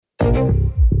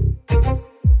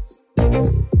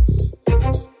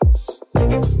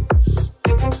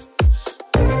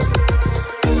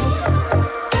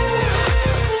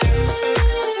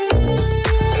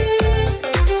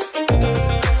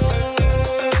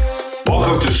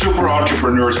Welcome to Super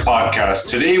Entrepreneurs Podcast.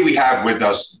 Today we have with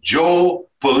us Joe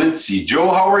Pulizzi. Joe,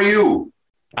 how are you?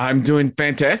 I'm doing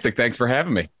fantastic. Thanks for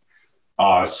having me.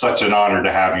 Such an honor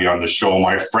to have you on the show,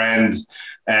 my friend.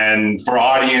 And for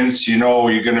audience, you know,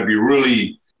 you're going to be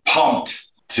really pumped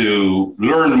to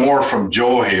learn more from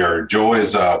Joe here. Joe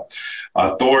is a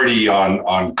authority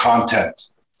on content.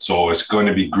 So it's going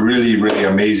to be really, really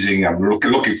amazing. I'm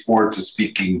looking forward to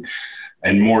speaking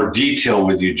in more detail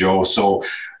with you, Joe. So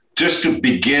just to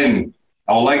begin,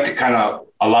 I would like to kind of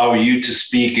allow you to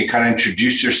speak and kind of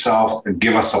introduce yourself and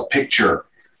give us a picture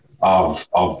of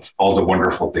all the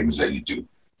wonderful things that you do.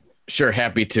 Sure,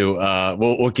 happy to.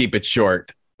 We'll keep it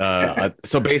short.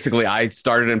 So basically, I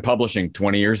started in publishing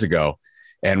 20 years ago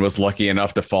and was lucky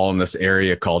enough to fall in this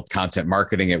area called content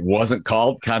marketing. It wasn't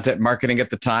called content marketing at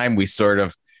the time. We sort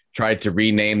of tried to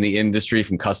rename the industry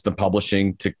from custom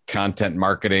publishing to content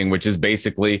marketing, which is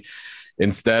basically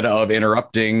instead of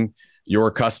interrupting your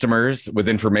customers with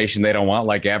information they don't want,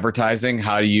 like advertising,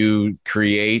 how do you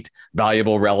create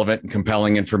valuable, relevant, and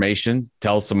compelling information,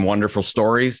 tell some wonderful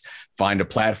stories, find a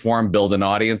platform, build an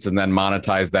audience, and then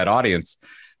monetize that audience.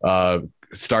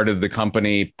 Started the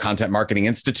company Content Marketing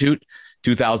Institute,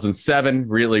 2007,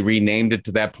 really renamed it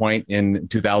to that point in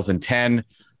 2010.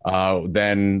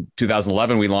 Then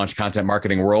 2011, we launched Content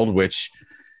Marketing World, which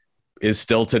is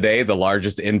still today the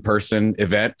largest in-person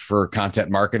event for content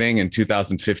marketing. In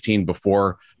 2015,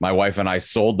 before my wife and I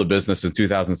sold the business in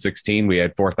 2016, we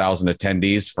had 4,000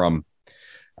 attendees from,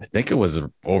 I think it was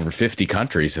over 50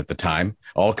 countries at the time,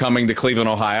 all coming to Cleveland,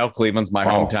 Ohio. Cleveland's my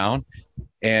hometown.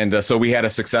 And so we had a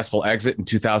successful exit in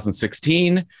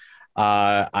 2016.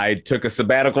 I took a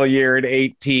sabbatical year in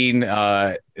 18,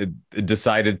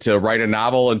 decided to write a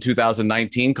novel in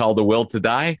 2019 called The Will to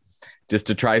Die, just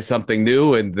to try something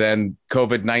new. And then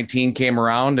COVID-19 came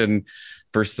around, and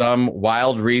for some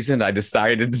wild reason, I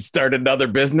decided to start another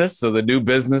business. So the new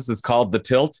business is called The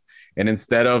Tilt. And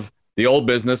instead of the old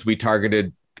business, we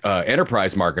targeted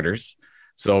enterprise marketers.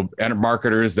 So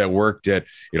marketers that worked at,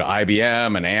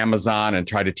 IBM and Amazon and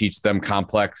tried to teach them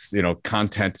complex,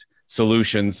 content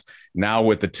solutions. Now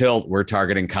with The Tilt, we're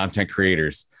targeting content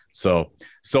creators. So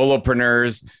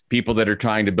solopreneurs, people that are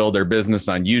trying to build their business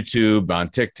on YouTube, on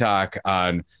TikTok,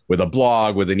 with a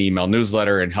blog, with an email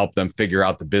newsletter, and help them figure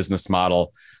out the business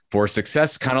model for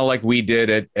success, kind of like we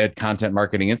did at Content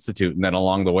Marketing Institute. And then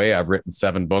along the way, I've written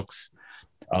 7 books.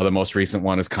 The most recent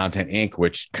one is Content Inc.,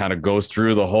 which kind of goes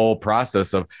through the whole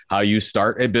process of how you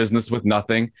start a business with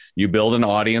nothing. You build an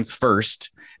audience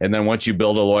first. And then once you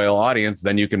build a loyal audience,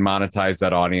 then you can monetize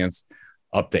that audience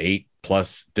up to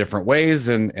 8+ different ways.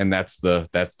 And that's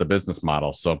the business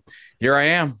model. So here I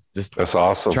am. That's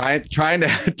awesome. Trying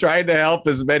to help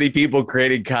as many people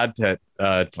creating content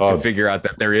to figure out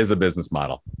that there is a business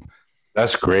model.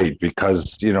 That's great,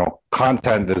 because,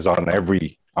 content is on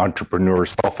every entrepreneur,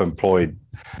 self-employed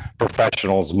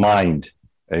professional's mind,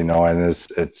 and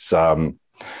it's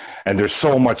and there's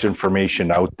so much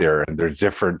information out there, and there's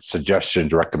different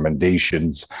suggestions,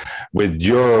 recommendations. With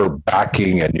your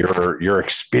backing and your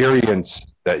experience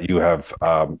that you have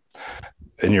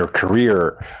in your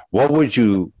career, what would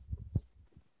you,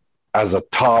 as a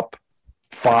top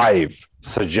 5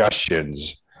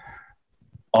 suggestions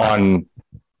on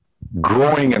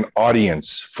growing an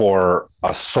audience for a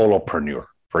solopreneur,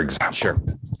 for example? Sure.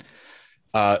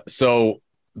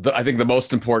 I think the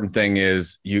most important thing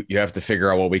is you have to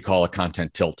figure out what we call a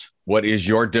content tilt. What is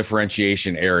your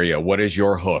differentiation area? What is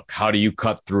your hook? How do you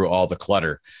cut through all the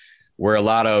clutter? Where a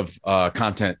lot of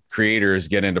content creators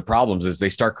get into problems is they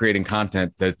start creating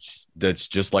content that's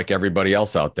just like everybody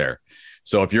else out there.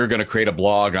 So if you're going to create a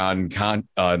blog on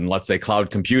let's say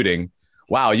cloud computing,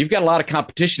 wow, you've got a lot of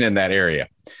competition in that area.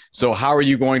 So how are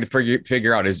you going to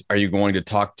figure out, are you going to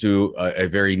talk to a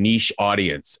very niche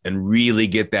audience and really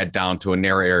get that down to a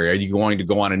narrow area? Are you going to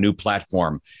go on a new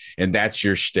platform and that's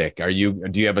your shtick? Do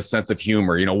you have a sense of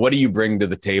humor? What do you bring to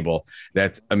the table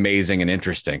that's amazing and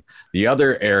interesting? The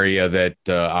other area that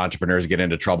entrepreneurs get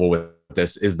into trouble with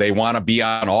this is they want to be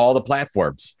on all the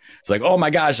platforms. It's like, oh my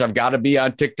gosh, I've got to be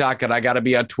on TikTok and I got to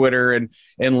be on Twitter and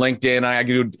LinkedIn. I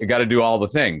got to do all the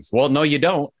things. Well, no, you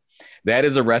don't. That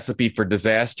is a recipe for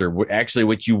disaster. Actually,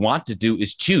 what you want to do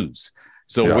is choose.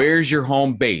 So where's your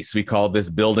home base? We call this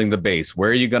building the base. Where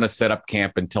are you going to set up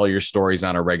camp and tell your stories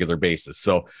on a regular basis?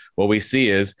 So what we see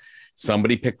is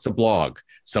somebody picks a blog,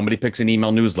 somebody picks an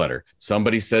email newsletter,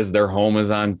 somebody says their home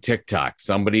is on TikTok,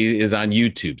 somebody is on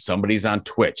YouTube, somebody's on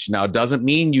Twitch. Now, it doesn't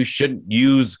mean you shouldn't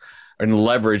use and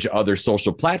leverage other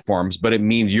social platforms, but it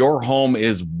means your home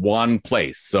is one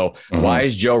place. So why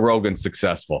is Joe Rogan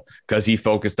successful? Because he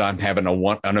focused on having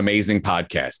an amazing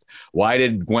podcast. Why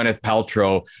did Gwyneth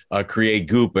Paltrow create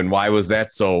Goop, and why was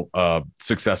that so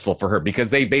successful for her? Because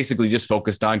they basically just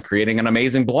focused on creating an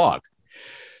amazing blog.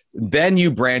 Then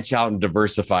you branch out and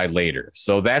diversify later.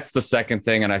 So that's the second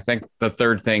thing. And I think the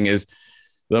third thing is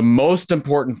the most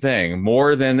important thing,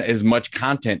 more than as much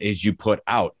content as you put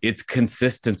out, it's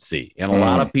consistency. And a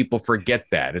lot of people forget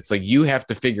that. It's like you have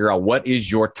to figure out what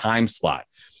is your time slot.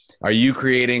 Are you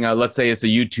creating let's say it's a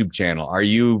YouTube channel. Are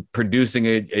you producing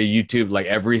a YouTube like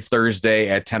every Thursday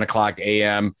at 10 o'clock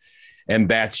a.m. and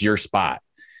that's your spot?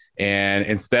 And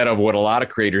instead of what a lot of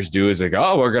creators do is like,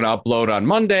 oh, we're going to upload on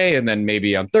Monday and then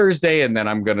maybe on Thursday, and then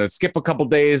I'm going to skip a couple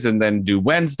days and then do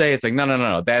Wednesday. It's like,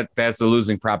 no. That's a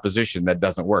losing proposition. That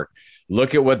doesn't work.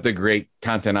 Look at what the great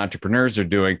content entrepreneurs are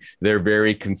doing. They're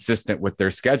very consistent with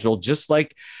their schedule, just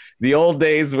like the old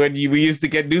days when we used to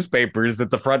get newspapers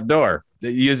at the front door.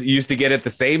 You used to get at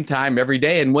the same time every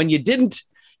day. And when you didn't,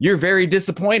 you're very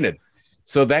disappointed.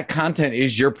 So that content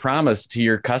is your promise to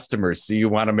your customers. So you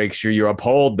want to make sure you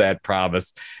uphold that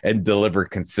promise and deliver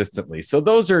consistently. So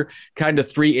those are kind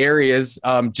of three areas,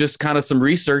 just kind of some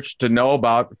research to know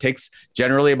about. It takes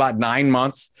generally about 9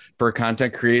 months for a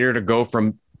content creator to go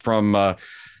from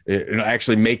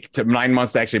actually make to 9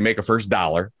 months to actually make a first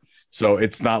dollar. So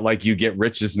it's not like you get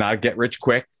rich. It's not get rich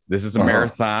quick. This is a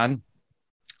marathon,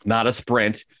 not a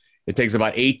sprint. It takes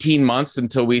about 18 months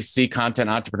until we see content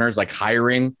entrepreneurs like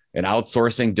hiring and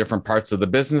outsourcing different parts of the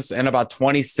business, and about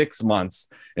 26 months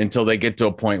until they get to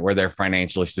a point where they're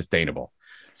financially sustainable.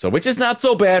 So, which is not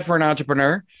so bad for an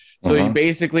entrepreneur. So you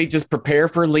basically just prepare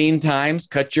for lean times,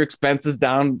 cut your expenses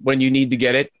down when you need to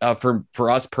get it. For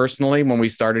us personally, when we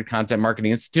started Content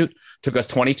Marketing Institute, took us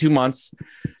 22 months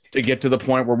to get to the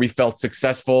point where we felt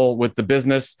successful with the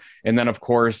business. And then, of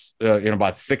course,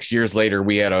 about 6 years later,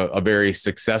 we had a very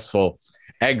successful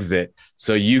exit.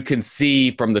 So you can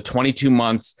see from the 22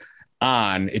 months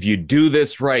on, if you do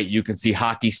this right, you can see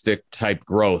hockey stick type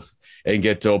growth and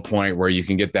get to a point where you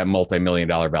can get that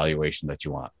multi-million-dollar valuation that you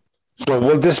want. So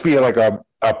will this be like a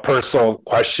personal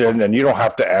question, and you don't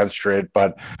have to answer it,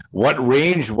 but what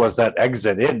range was that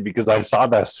exit in? Because I saw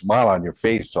that smile on your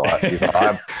face. So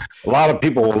a lot of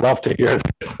people would love to hear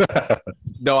this.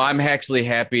 No, I'm actually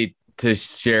happy to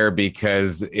share,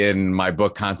 because in my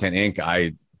book, Content Inc.,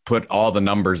 I put all the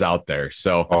numbers out there.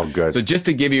 So, good. So just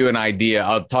to give you an idea,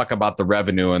 I'll talk about the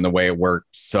revenue and the way it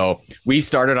worked. So we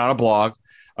started on a blog.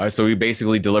 So we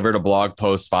basically delivered a blog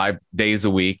post 5 days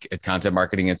a week at Content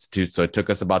Marketing Institute. So it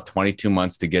took us about 22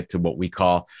 months to get to what we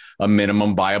call a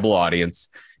minimum viable audience.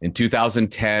 In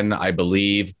 2010, I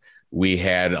believe we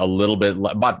had a little bit,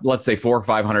 about let's say $400,000 or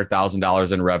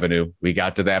 $500,000 in revenue. We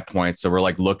got to that point. So we're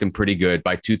like looking pretty good.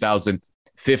 By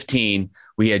 2015,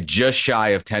 we had just shy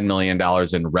of $10 million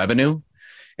in revenue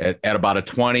at about a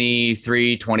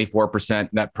 24%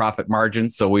 net profit margin.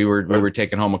 So we were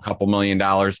taking home a couple $1 million.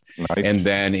 Nice. And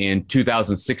then in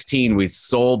 2016, we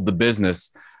sold the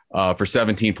business for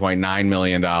 $17.9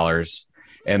 million.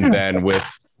 And then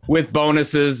with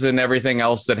bonuses and everything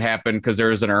else that happened, because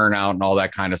there's an earn out and all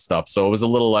that kind of stuff. So it was a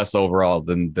little less overall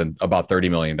than about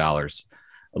 $30 million, a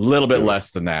little bit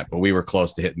less than that, but we were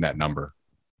close to hitting that number.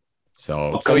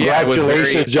 So yeah, it was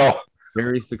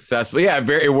very successful. Yeah,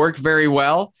 it worked very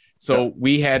well. So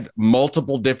we had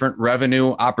multiple different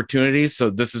revenue opportunities. So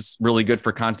this is really good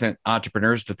for content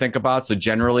entrepreneurs to think about. So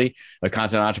generally, a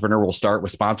content entrepreneur will start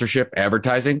with sponsorship,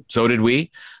 advertising. So did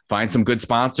we. Find some good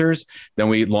sponsors. Then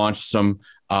we launched some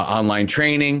online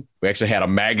training. We actually had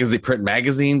a print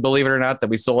magazine, believe it or not, that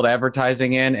we sold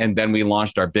advertising in. And then we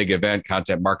launched our big event,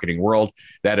 Content Marketing World.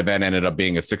 That event ended up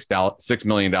being a $6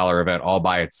 million event all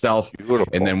by itself. Beautiful.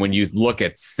 And then when you look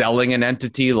at selling an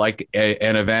entity like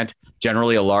an event,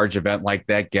 generally a large event like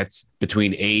that gets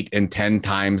between 8 and 10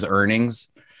 times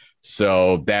earnings.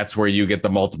 So that's where you get the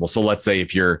multiple. So let's say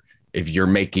if you're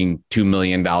making $2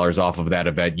 million off of that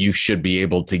event, you should be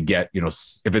able to get,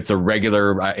 if it's a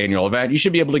regular annual event, you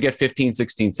should be able to get 15,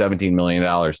 16, $17 million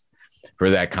for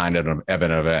that kind of an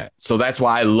event. So that's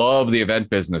why I love the event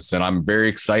business. And I'm very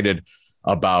excited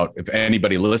about, if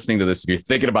anybody listening to this, if you're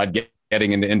thinking about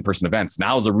getting into in-person events,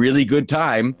 now is a really good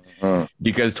time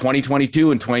because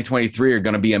 2022 and 2023 are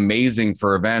going to be amazing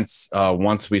for events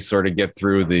once we sort of get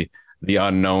through the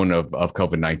unknown of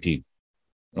COVID-19.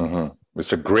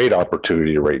 It's a great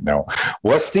opportunity right now.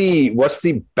 What's the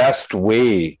best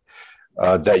way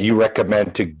that you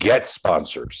recommend to get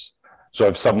sponsors? So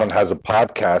if someone has a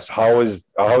podcast, how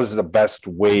is the best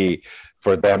way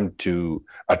for them to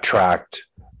attract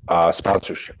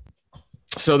sponsorship?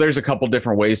 So there's a couple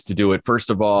different ways to do it. First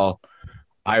of all,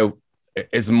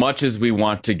 as much as we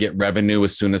want to get revenue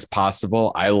as soon as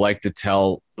possible, I like to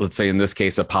tell, let's say in this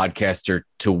case, a podcaster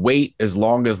to wait as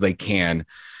long as they can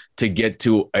to get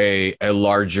to a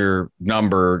larger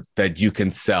number that you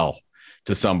can sell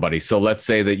to somebody. So let's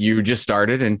say that you just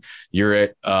started and you're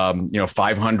at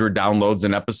 500 downloads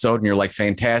an episode, and you're like,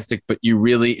 fantastic, but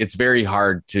it's very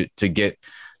hard to get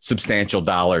substantial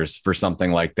dollars for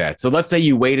something like that. So let's say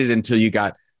you waited until you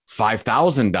got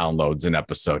 5,000 downloads an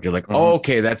episode. You're like, oh,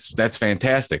 okay, that's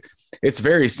fantastic. It's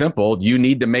very simple. You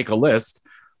need to make a list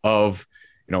of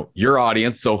your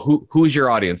audience. So who's your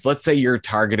audience? Let's say you're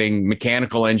targeting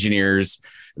mechanical engineers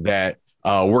that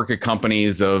work at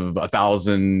companies of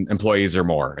 1,000 employees or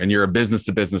more, and you're a business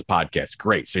to business podcast.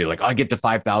 Great. So you're like, I get to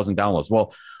 5,000 downloads.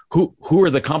 Well, who are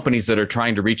the companies that are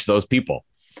trying to reach those people?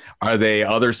 Are they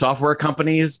other software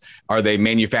companies? Are they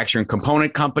manufacturing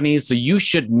component companies? So you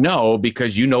should know,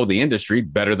 because you know the industry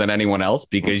better than anyone else,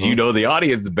 because you know the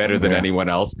audience better than anyone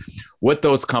else, what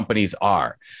those companies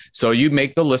are. So you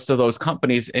make the list of those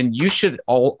companies, and you should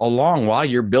all along while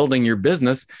you're building your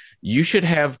business, you should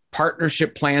have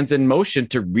partnership plans in motion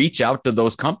to reach out to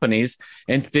those companies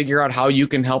and figure out how you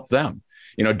can help them.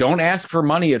 Don't ask for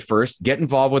money at first. Get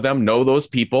involved with them. Know those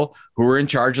people who are in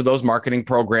charge of those marketing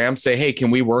programs. Say, hey,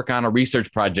 can we work on a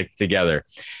research project together?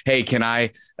 Hey, do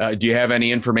you have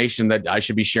any information that I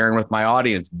should be sharing with my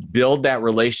audience? Build that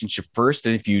relationship first.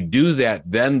 And if you do that,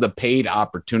 then the paid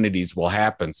opportunities will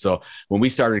happen. So when we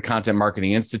started Content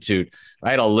Marketing Institute,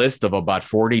 I had a list of about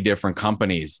 40 different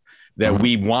companies that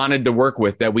we wanted to work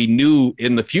with, that we knew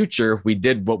in the future, if we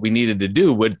did what we needed to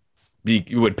do, would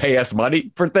pay us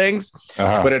money for things.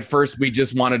 But at first we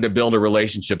just wanted to build a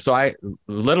relationship. So I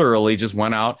literally just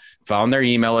went out, found their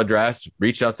email address,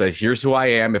 reached out, said, here's who I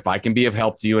am. If I can be of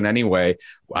help to you in any way,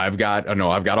 I've got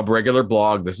a regular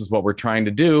blog. This is what we're trying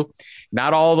to do.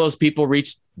 Not all of those people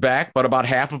reached back, but about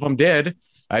half of them did.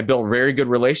 I built very good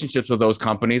relationships with those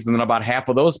companies. And then about half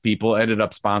of those people ended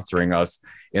up sponsoring us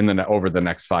over the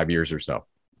next 5 years or so.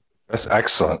 That's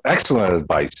excellent. Excellent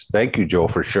advice. Thank you, Joe,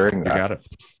 for sharing that. You got it.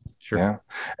 Sure. Yeah.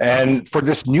 And for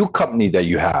this new company that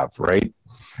you have, right?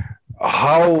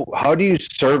 How do you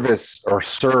service or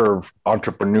serve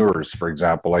entrepreneurs, for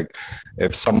example? Like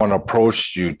if someone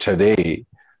approached you today,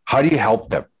 how do you help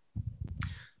them?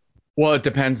 Well, it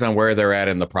depends on where they're at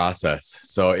in the process.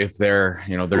 So if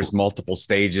there's multiple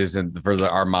stages, and for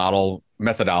our model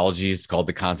methodology, it's called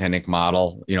the Content Inc.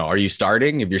 model. Are you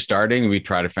starting? If you're starting, we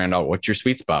try to find out what's your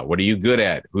sweet spot. What are you good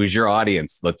at? Who's your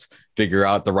audience? Let's figure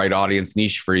out the right audience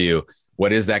niche for you.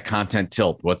 What is that content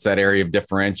tilt? What's that area of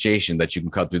differentiation that you can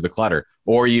cut through the clutter?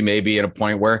 Or you may be at a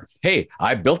point where, hey,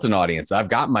 I built an audience. I've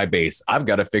got my base. I've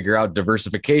got to figure out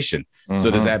diversification.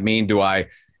 So does that mean, do I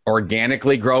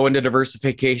organically grow into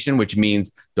diversification, which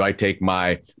means, do I take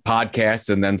my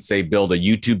podcast and then say build a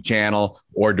YouTube channel,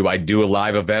 or do I do a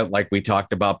live event like we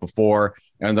talked about before?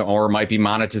 Or it might be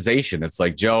monetization. It's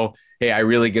like, Joe, hey, I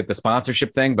really get the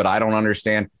sponsorship thing, but I don't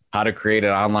understand how to create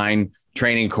an online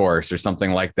training course or something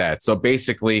like that. So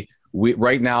basically,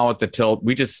 right now at the Tilt,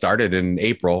 we just started in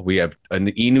April. We have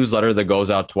an e-newsletter that goes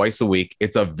out twice a week.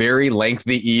 It's a very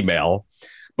lengthy email,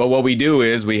 but what we do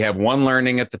is we have one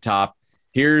learning at the top.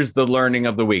 Here's the learning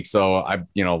of the week. So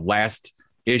last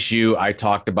issue, I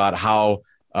talked about how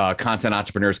content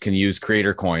entrepreneurs can use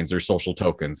creator coins or social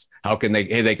tokens. How can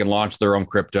they can launch their own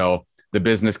crypto, the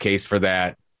business case for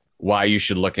that, why you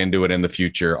should look into it in the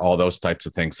future, all those types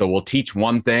of things. So we'll teach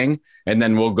one thing, and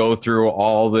then we'll go through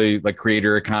all the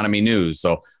creator economy news.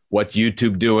 So what's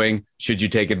YouTube doing? Should you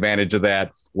take advantage of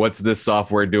that? What's this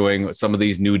software doing? Some of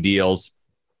these new deals.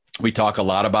 We talk a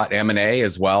lot about M&A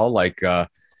as well.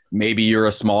 Maybe you're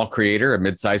a small creator, a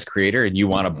mid-sized creator, and you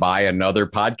want to buy another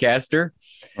podcaster.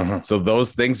 So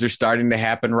those things are starting to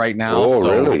happen right now. Oh,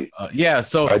 really? Yeah.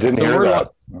 So I didn't hear that.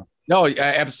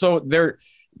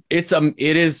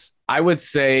 It is, I would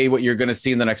say what you're going to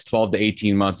see in the next 12 to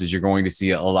 18 months is you're going to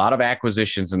see a lot of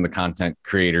acquisitions in the content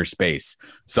creator space.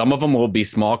 Some of them will be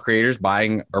small creators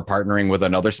buying or partnering with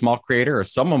another small creator, or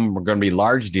some of them are going to be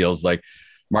large deals, like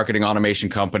marketing automation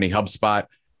company HubSpot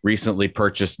recently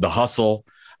purchased The Hustle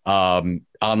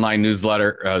online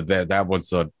newsletter. That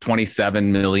was a $27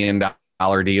 million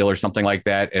deal or something like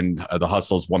that. And The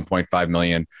Hustle's 1.5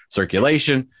 million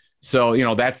circulation.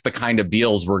 So, that's the kind of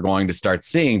deals we're going to start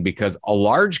seeing, because a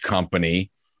large company,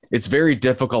 it's very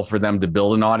difficult for them to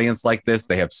build an audience like this.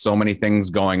 They have so many things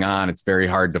going on. It's very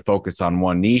hard to focus on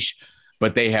one niche,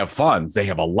 but they have funds. They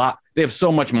have they have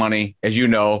so much money, as you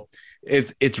know.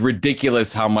 it's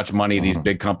ridiculous how much money these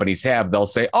big companies have. They'll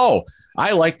say, oh,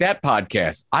 I like that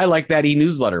podcast. I like that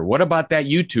e-newsletter. What about that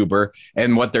YouTuber?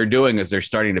 And what they're doing is they're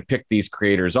starting to pick these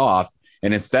creators off.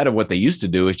 And instead of what they used to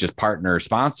do is just partner or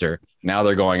sponsor, now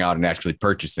they're going out and actually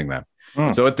purchasing them.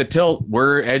 So at the Tilt,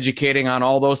 we're educating on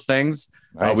all those things.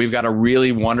 Nice. We've got a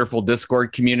really wonderful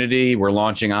Discord community. We're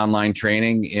launching online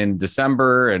training in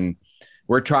December, and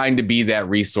we're trying to be that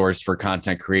resource for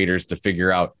content creators to figure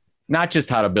out not just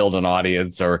how to build an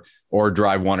audience or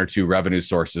drive one or two revenue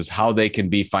sources, how they can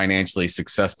be financially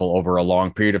successful over a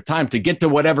long period of time to get to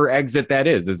whatever exit that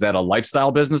is. Is that a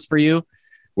lifestyle business for you,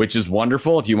 which is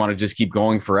wonderful if you want to just keep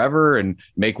going forever and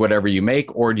make whatever you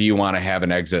make, or do you want to have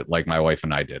an exit like my wife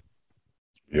and I did?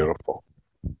 Beautiful.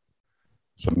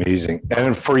 It's amazing.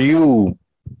 And for you,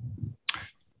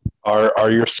 are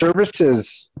your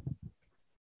services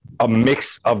a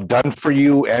mix of done for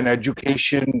you and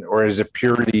education, or is it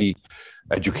purely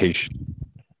education?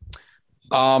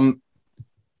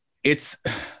 It's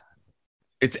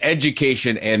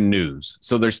education and news.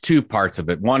 So there's two parts of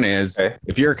it. One is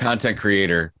if you're a content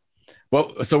creator,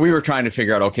 so we were trying to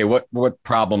figure out, okay, what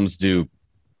problems do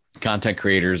content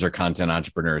creators or content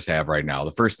entrepreneurs have right now?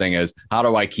 The first thing is, how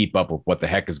do I keep up with what the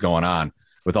heck is going on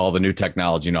with all the new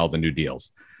technology and all the new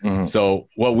deals? So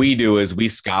what we do is we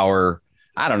scour,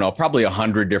 I don't know, probably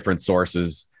 100 different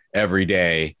sources every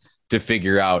day to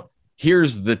figure out,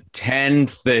 here's the 10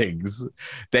 things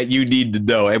that you need to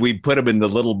know. And we put them in the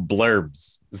little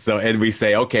blurbs. So, and we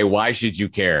say, okay, why should you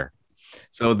care?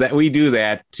 So that we do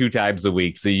that 2 times a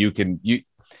week. So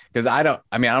because I don't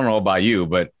know about you,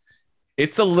 but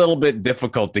it's a little bit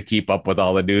difficult to keep up with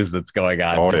all the news that's going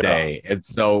on today. Yeah. And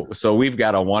so we've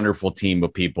got a wonderful team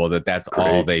of people that's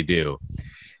all they do.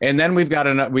 And then we've got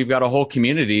a whole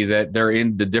community that they're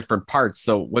in the different parts.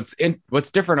 So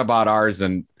what's different about ours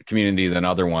and community than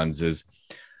other ones is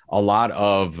a lot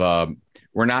of,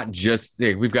 we're not just,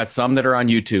 we've got some that are on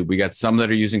YouTube. We got some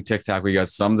that are using TikTok. We got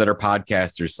some that are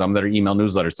podcasters, some that are email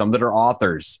newsletters, some that are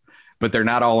authors, but they're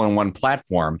not all on one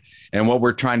platform. And what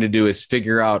we're trying to do is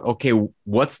figure out, okay,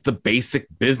 what's the basic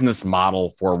business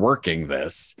model for working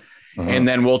this? And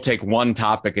then we'll take one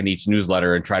topic in each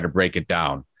newsletter and try to break it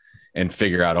down and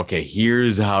figure out, okay,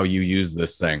 here's how you use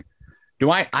this thing.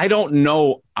 I don't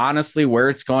know, honestly, where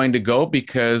it's going to go,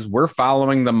 because we're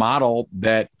following the model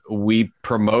that we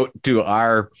promote to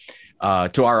our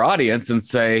audience and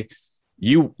say,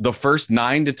 the first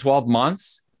 9 to 12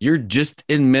 months, you're just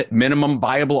in minimum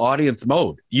viable audience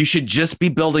mode. You should just be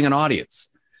building an audience.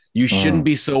 You shouldn't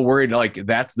be so worried. Like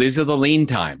these are the lean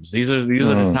times. These are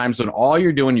the times when all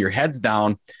you're doing, your head's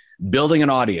down, building an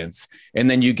audience. And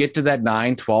then you get to that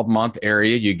 9-12 month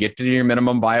area, you get to your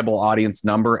minimum viable audience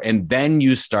number. And then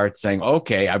you start saying,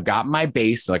 okay, I've got my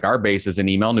base. Like our base is an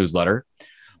email newsletter.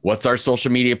 What's our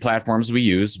social media platforms we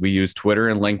use? We use Twitter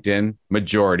and LinkedIn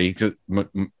majority for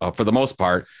the most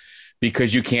part,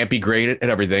 because you can't be great at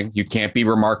everything. You can't be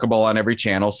remarkable on every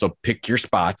channel. So pick your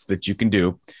spots that you can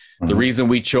do. The reason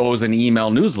we chose an email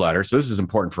newsletter, so this is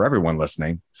important for everyone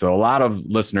listening. So a lot of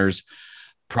listeners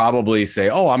probably say,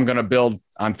 oh, I'm going to build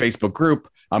on Facebook group.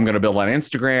 I'm going to build on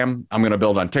Instagram. I'm going to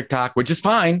build on TikTok, which is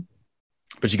fine.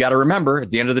 But you got to remember,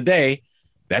 at the end of the day,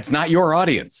 that's not your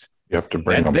audience. You have to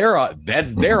bring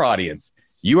that's their audience.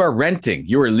 You are renting,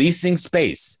 you are leasing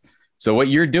space. So what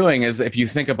you're doing is, if you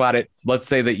think about it, let's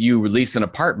say that you lease an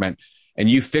apartment and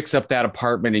you fix up that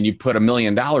apartment and you put $1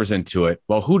 million into it.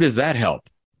 Well, who does that help?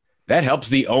 That helps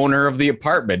the owner of the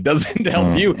apartment. Doesn't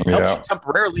help you. It helps you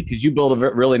temporarily because you build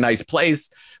a really nice place.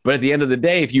 But at the end of the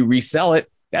day, if you resell it,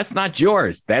 that's not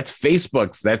yours. That's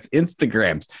Facebook's, that's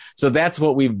Instagram's. So that's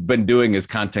what we've been doing as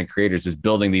content creators, is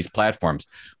building these platforms.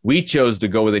 We chose to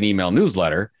go with an email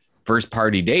newsletter, first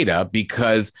party data,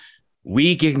 because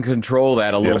we can control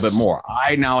that a little bit more.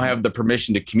 I now have the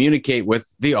permission to communicate with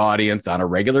the audience on a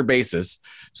regular basis.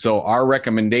 So our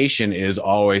recommendation is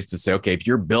always to say, okay, if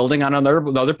you're building on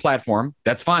another platform,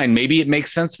 that's fine. Maybe it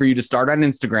makes sense for you to start on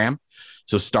Instagram.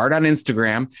 So start on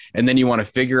Instagram, and then you want to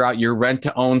figure out your rent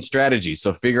to own strategy.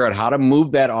 So figure out how to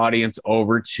move that audience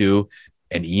over to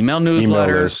an email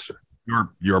newsletter.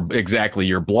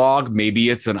 Your blog. Maybe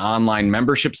it's an online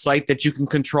membership site that you can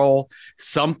control,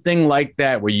 something like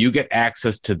that, where you get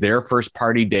access to their first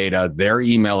party data, their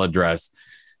email address.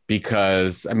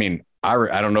 Because I mean,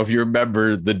 I don't know if you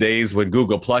remember the days when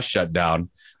Google Plus shut down,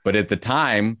 but at the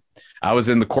time I was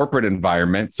in the corporate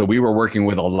environment. So we were working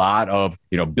with a lot of,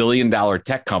 $1 billion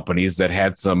tech companies that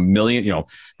had some million,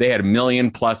 they had 1 million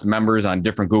plus members on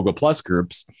different Google Plus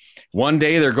groups. One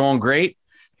day they're going great.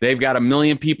 They've got 1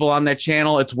 million people on that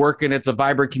channel. It's working. It's a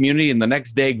vibrant community. And the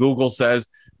next day, Google says,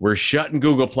 we're shutting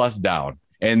Google Plus down.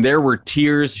 And there were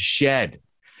tears shed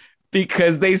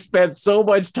because they spent so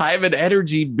much time and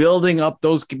energy building up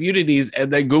those communities.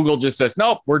 And then Google just says,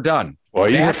 nope, we're done. Well,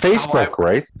 even Facebook,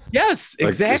 right? Yes,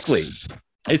 exactly.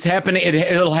 It's happening.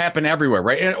 It'll happen everywhere,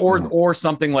 right? And, or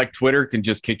something like Twitter can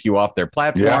just kick you off their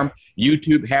platform. Yeah.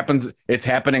 YouTube happens. It's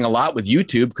happening a lot with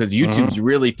YouTube because YouTube's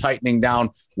really tightening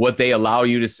down what they allow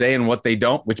you to say and what they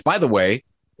don't, which, by the way,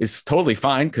 is totally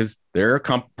fine because they're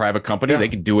a private company. Yeah. They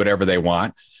can do whatever they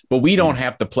want, but we don't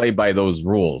have to play by those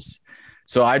rules.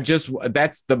 So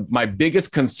that's my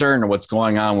biggest concern of what's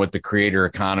going on with the creator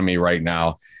economy right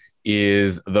now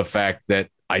is the fact that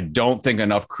I don't think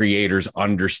enough creators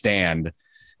understand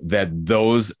that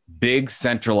those big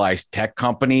centralized tech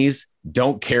companies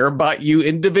don't care about you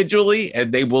individually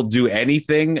and they will do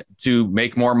anything to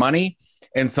make more money.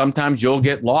 And sometimes you'll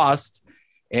get lost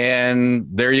and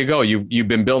there you go. You've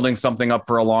been building something up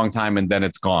for a long time and then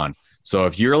it's gone. So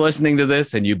if you're listening to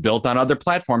this and you built on other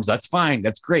platforms, that's fine.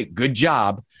 That's great. Good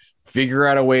job. Figure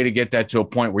out a way to get that to a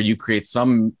point where you create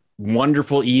some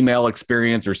wonderful email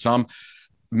experience or some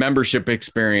membership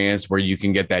experience where you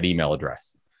can get that email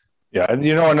address. Yeah. And,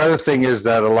 another thing is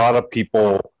that a lot of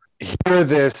people hear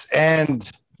this and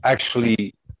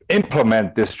actually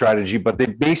implement this strategy, but they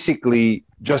basically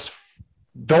just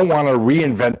don't want to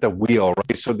reinvent the wheel,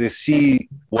 right? So they see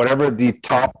whatever the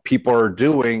top people are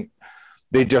doing,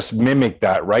 they just mimic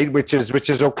that, right? Which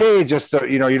is okay. Just,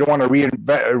 you don't want to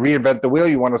reinvent the wheel.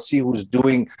 You want to see who's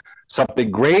doing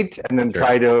something great and then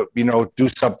try to, do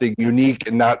something unique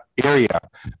in that area.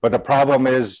 But the problem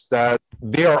is that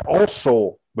they are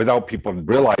also, without people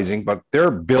realizing, but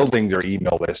they're building their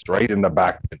email list right in the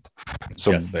back end.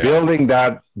 So building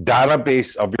that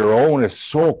database of your own is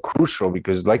so crucial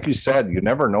because, like you said, you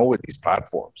never know with these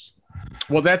platforms.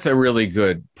 Well, that's a really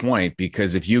good point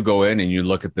because if you go in and you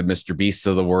look at the Mr. Beasts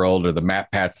of the world or the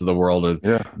Matt Pats of the world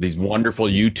or these wonderful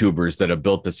YouTubers that have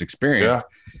built this experience,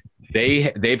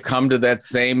 they've come to that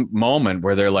same moment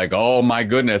where they're like, oh my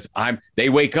goodness, they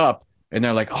wake up and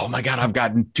they're like, oh my God, I've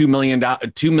gotten 2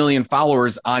 million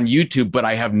followers on YouTube, but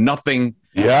I have nothing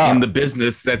in the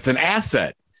business that's an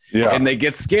asset. Yeah. And they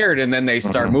get scared and then they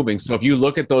start moving. So if you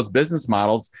look at those business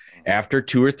models, after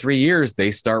 2 or 3 years,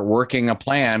 they start working a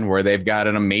plan where they've got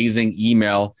an amazing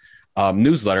email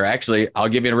newsletter. Actually, I'll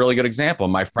give you a really good example.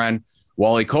 My friend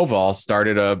Wally Koval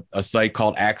started a site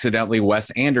called Accidentally Wes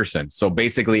Anderson. So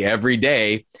basically every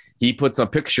day he puts a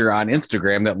picture on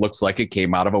Instagram that looks like it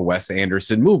came out of a Wes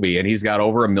Anderson movie. And he's got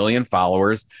over 1 million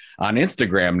followers on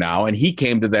Instagram now. And he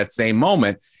came to that same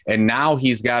moment. And now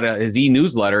he's got his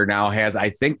e-newsletter now has,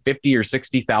 I think, 50 or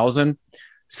 60,000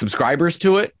 subscribers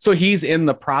to it. So he's in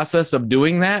the process of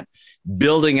doing that,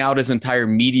 building out his entire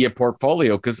media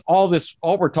portfolio, because all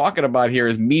we're talking about here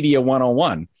is media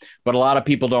 101, but a lot of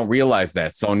people don't realize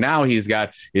that. So now he's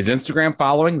got his Instagram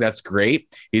following. That's great.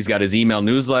 He's got his email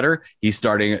newsletter. He's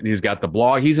got the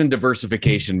blog. He's in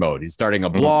diversification mode. He's starting a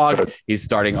blog. He's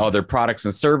starting other products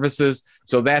and services.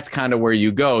 So that's kind of where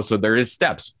you go. So there is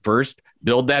steps. First,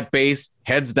 build that base,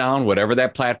 heads down, whatever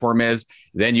that platform is.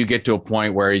 Then you get to a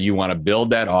point where you want to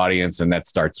build that audience, and that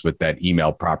starts with that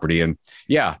email property. And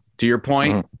to your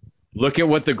point, look at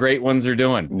what the great ones are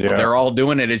doing. Yeah. They're all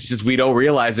doing it. It's just we don't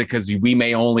realize it because we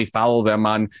may only follow them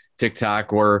on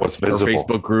TikTok or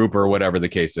Facebook group or whatever the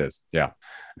case is. Yeah.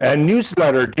 And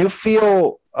newsletter, do you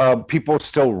feel people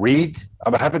still read?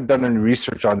 I haven't done any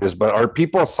research on this, but are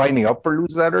people signing up for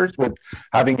newsletters with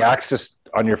having access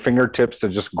on your fingertips to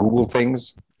just Google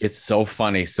things? It's so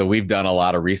funny. So we've done a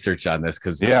lot of research on this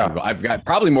because I've got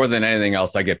probably more than anything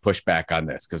else. I get pushback on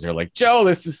this because they're like, Joe,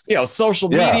 this is, social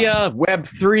media,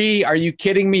 Web3. Are you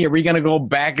kidding me? Are we going to go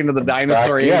back into the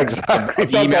dinosaur age? Yeah, exactly.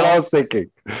 That's what I was thinking.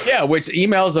 Yeah, which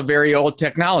email is a very old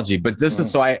technology, but this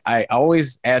is, so I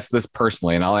always ask this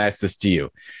personally, and I'll ask this to you.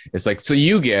 It's like, so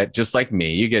you get, just like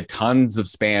me, you get tons of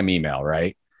spam email,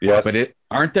 right? Yes.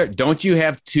 But don't you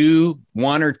have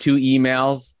 1 or 2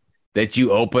 emails that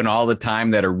you open all the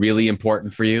time that are really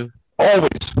important for you?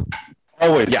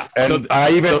 Always. Yeah. And so,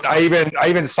 I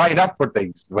even sign up for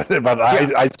things, but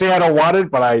I say I don't want it,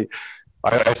 but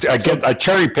I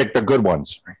cherry pick the good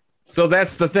ones. So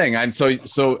that's the thing. And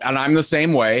I'm the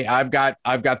same way. I've got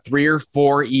 3 or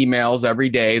 4 emails every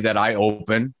day that I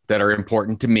open that are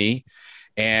important to me.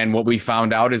 And what we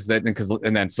found out is that,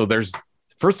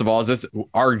 first of all,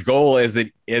 our goal as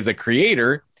a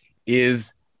creator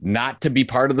is not to be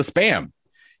part of the spam.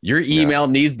 Your email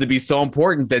needs to be so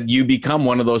important that you become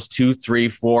one of those 2, 3,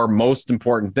 4 most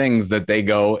important things that they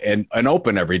go and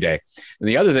open every day. And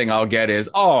the other thing I'll get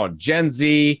is, Gen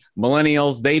Z,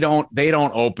 millennials, they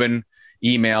don't open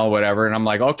email, whatever. And I'm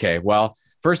like, okay, well,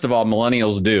 first of all,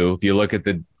 millennials do. If you look at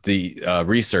the the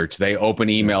research, they open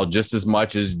email just as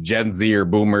much as Gen Z or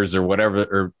boomers or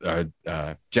whatever,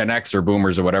 or Gen X or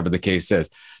boomers or whatever the case is.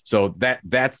 So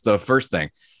that's the first thing.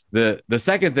 The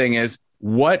second thing is,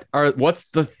 what's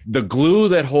the glue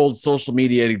that holds social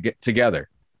media together?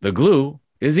 The glue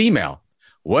is email.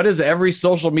 What does every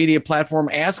social media platform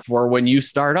ask for when you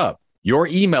start up? Your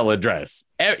email address.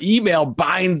 Email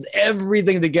binds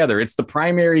everything together. It's the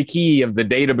primary key of the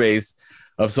database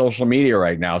of social media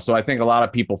right now. So I think a lot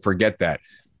of people forget that.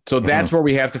 So that's where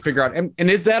we have to figure out. And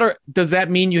does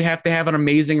that mean you have to have an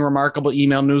amazing, remarkable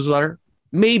email newsletter?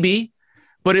 Maybe,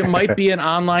 but it might be an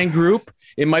online group.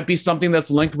 It might be something that's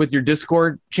linked with your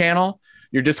Discord channel,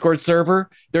 your Discord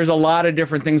server. There's a lot of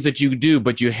different things that you do,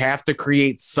 but you have to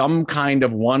create some kind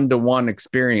of one-to-one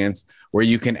experience where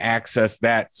you can access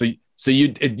that. So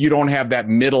you don't have that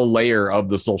middle layer of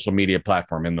the social media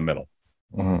platform in the middle.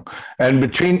 And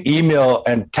between email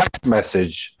and text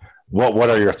message, what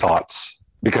are your thoughts?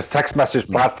 Because text message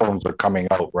platforms are coming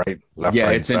out, right? Left, yeah,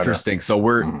 right, it's center. interesting. So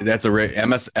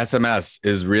SMS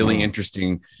is really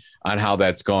interesting on how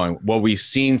that's going. What we've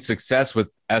seen success with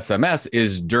SMS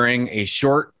is during a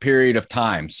short period of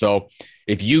time. So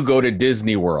if you go to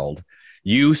Disney World,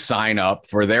 you sign up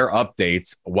for their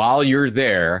updates while you're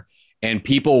there, and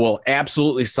people will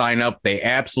absolutely sign up. They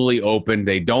absolutely open.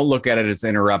 They don't look at it as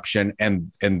interruption.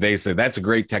 And they say, that's a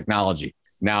great technology.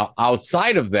 Now,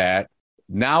 outside of that,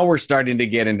 now we're starting to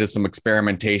get into some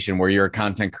experimentation where you're a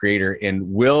content creator and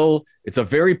it's a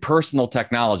very personal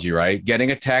technology, right?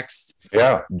 Getting a text,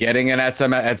 getting an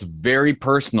SMS, that's very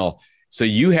personal. So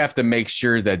you have to make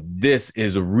sure that this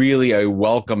is really a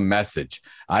welcome message.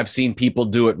 I've seen people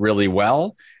do it really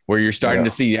well, where you're starting to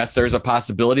see, yes, there's a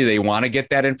possibility they want to get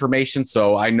that information.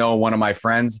 So I know one of my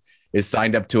friends is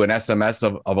signed up to an SMS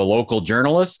of a local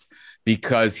journalist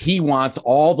because he wants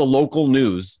all the local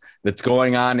news that's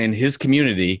going on in his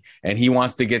community, and he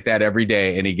wants to get that every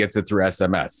day, and he gets it through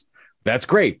SMS. That's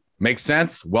great. Makes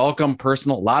sense. Welcome,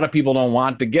 personal. A lot of people don't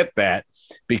want to get that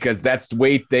because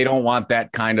they don't want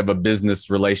that kind of a business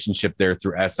relationship there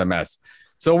through SMS.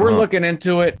 So we're looking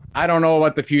into it. I don't know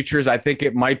what the future is. I think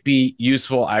it might be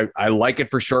useful. I like it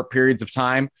for short periods of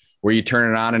time where you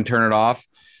turn it on and turn it off.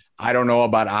 I don't know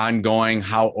about ongoing,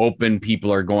 how open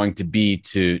people are going to be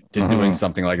to doing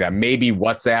something like that. Maybe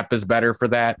WhatsApp is better for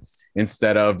that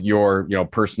instead of your,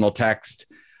 personal text,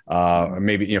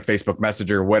 maybe, Facebook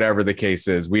Messenger, whatever the case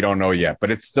is. We don't know yet,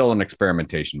 but it's still in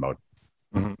experimentation mode.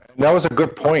 That was a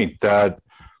good point, that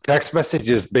text message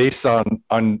is based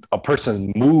on a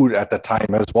person's mood at the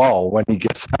time as well when he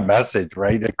gets a message,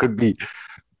 right? It could be,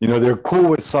 they're cool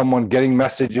with someone getting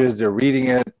messages, they're reading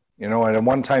it, and at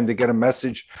one time they get a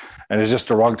message and it's just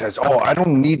the wrong time. Oh, I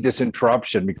don't need this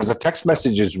interruption, because a text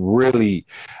message is really,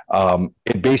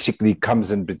 it basically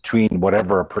comes in between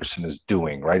whatever a person is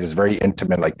doing, right? It's very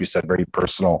intimate, like you said, very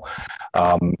personal.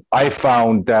 I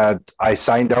found that I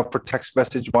signed up for text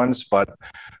message once, but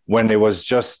when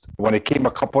it came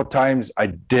a couple of times, I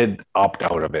did opt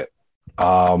out of it.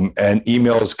 And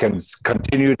emails can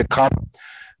continue to come.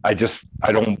 I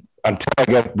don't, until I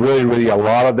get really, really a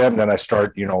lot of them, then I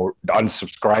start,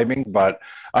 unsubscribing. But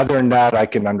other than that, I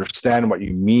can understand what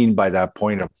you mean by that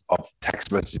point of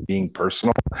text message being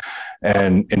personal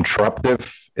and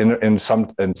interruptive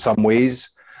in some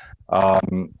ways.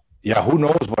 Who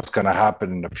knows what's going to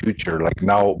happen in the future? Like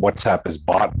now, WhatsApp is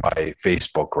bought by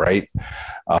Facebook, right?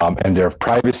 And their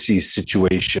privacy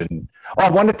situation. Oh,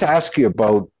 I wanted to ask you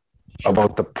about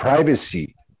the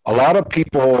privacy. A lot of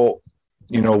people,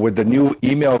 with the new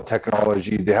email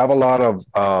technology, they have a lot of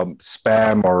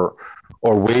spam or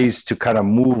ways to kind of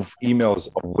move emails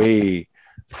away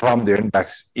from their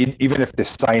index, even if they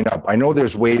sign up. I know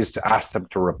there's ways to ask them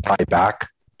to reply back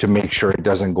to make sure it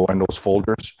doesn't go in those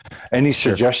folders. Any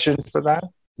suggestions for that?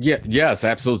 Yeah, yes,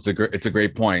 absolutely. It's a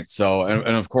great point. So,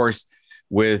 and of course,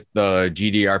 with the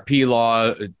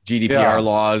GDPR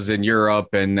laws in Europe,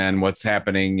 and then what's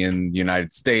happening in the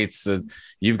United States,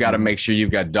 you've got to make sure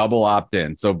you've got double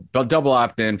opt-in. So double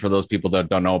opt-in, for those people that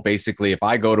don't know, basically, if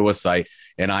I go to a site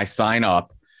and I sign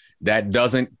up,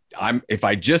 if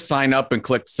I just sign up and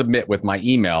click submit with my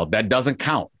email, that doesn't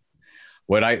count.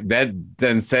 That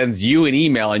then sends you an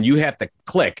email and you have to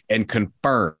click and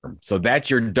confirm. So that's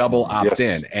your double opt-in.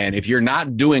 Yes. And if you're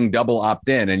not doing double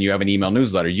opt-in and you have an email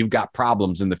newsletter, you've got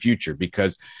problems in the future,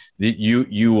 because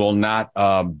you will not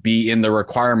be in the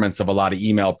requirements of a lot of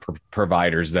email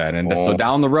providers then. And so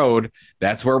down the road,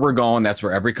 that's where we're going. That's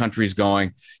where every country is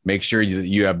going. Make sure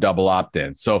you have double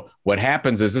opt-in. So what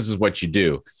happens is, this is what you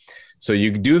do. So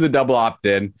you do the double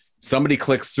opt-in. Somebody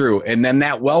clicks through, and then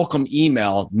that welcome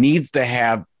email needs to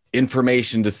have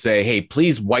information to say, hey,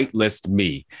 please whitelist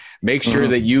me. Make sure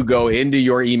that you go into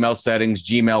your email settings,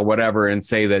 Gmail, whatever, and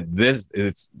say that this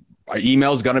is our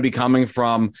email is going to be coming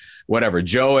from whatever,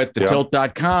 Joe at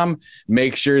thetilt.com.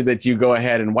 Make sure that you go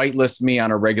ahead and whitelist me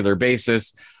on a regular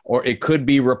basis, or it could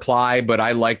be reply, but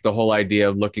I like the whole idea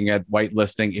of looking at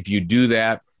whitelisting. If you do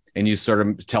that and you sort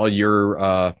of tell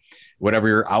your, whatever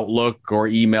your Outlook or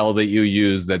email that you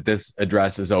use, that this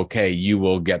address is okay, you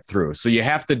will get through. So you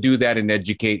have to do that and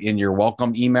educate in your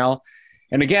welcome email.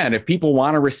 And again, if people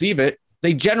want to receive it,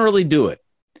 they generally do it.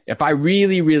 If I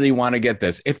really, really want to get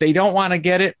this, if they don't want to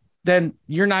get it, then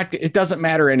you're not, it doesn't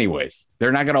matter anyways.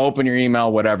 They're not going to open your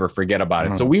email, whatever, forget about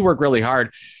it. So we work really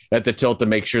hard at the Tilt to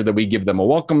make sure that we give them a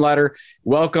welcome letter.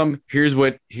 Welcome. Here's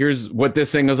what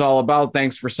this thing is all about.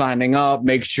 Thanks for signing up.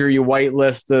 Make sure you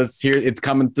whitelist us here. It's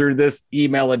coming through this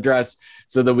email address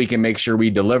so that we can make sure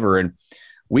we deliver. And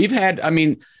we've had, I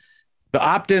mean, the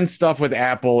opt-in stuff with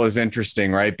Apple is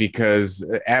interesting, right? Because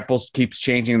Apple keeps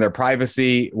changing their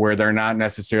privacy where they're not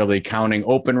necessarily counting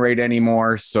open rate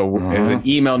anymore. So as an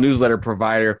email newsletter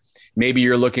provider, maybe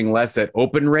you're looking less at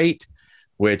open rate,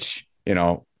 which,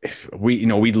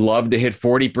 we'd love to hit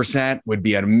 40%, would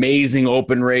be an amazing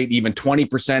open rate. Even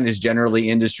 20% is generally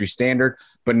industry standard,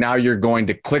 but now you're going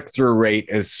to click-through rate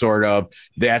as sort of,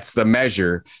 that's the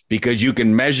measure, because you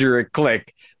can measure a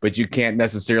click, but you can't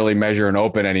necessarily measure an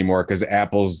open anymore because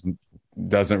Apple's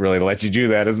doesn't really let you do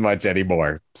that as much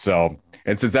anymore. So,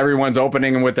 and since everyone's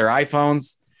opening them with their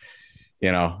iPhones,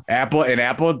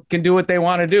 Apple can do what they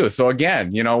want to do. So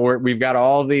again, we've got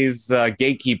all these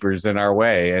gatekeepers in our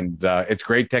way, and it's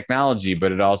great technology,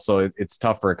 but it's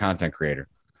tough for a content creator.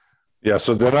 Yeah.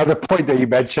 So the other point that you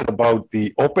mentioned about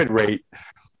the open rate,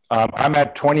 I'm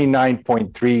at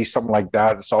 29.3, something like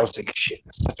that. So I was thinking, shit,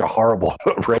 it's such a horrible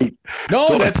rate. No,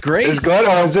 so that's great. It's good.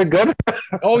 Oh, is it good?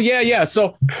 Oh yeah.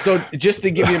 So just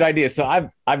to give you an idea, so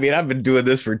I've been doing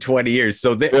this for 20 years.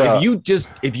 So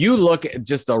if you look at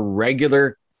just a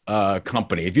regular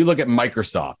company, if you look at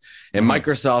Microsoft, and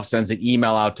Microsoft sends an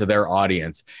email out to their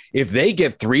audience, if they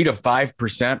get 3 to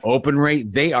 5% open rate,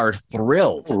 they are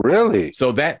thrilled. Really?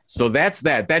 So that's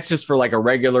just for like a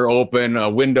regular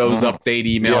open Windows update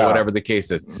email, whatever the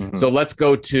case is. So let's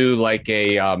go to like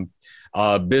a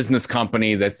business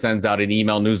company that sends out an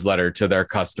email newsletter to their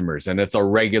customers, and it's a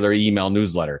regular email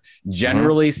newsletter.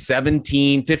 Generally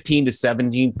 15 to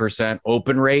 17%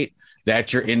 open rate.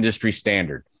 That's your industry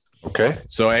standard. Okay.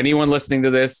 So anyone listening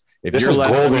to this, if this you're is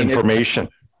less, gold information.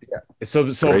 So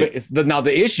now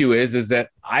the issue is that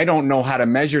I don't know how to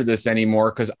measure this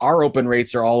anymore because our open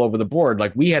rates are all over the board.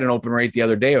 Like we had an open rate the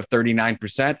other day of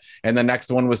 39%, and the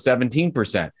next one was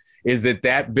 17%. Is it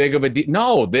that big of a deal?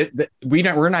 No,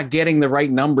 we're not getting the right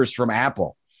numbers from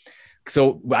Apple.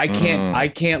 So I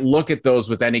can't look at those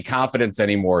with any confidence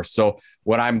anymore. So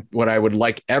what I would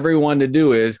like everyone to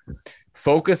do is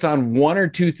focus on one or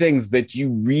two things that you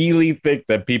really think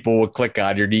that people will click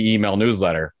on your email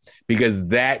newsletter, because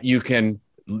that you can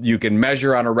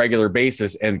measure on a regular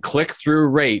basis, and click-through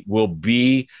rate will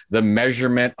be the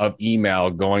measurement of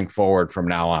email going forward from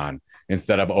now on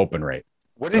instead of open rate.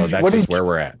 That's just where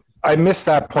we're at. I missed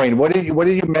that point. What did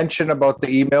you mention about the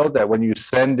email, that when you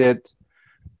send it,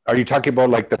 are you talking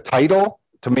about like the title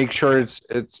to make sure it's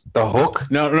the hook?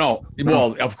 No.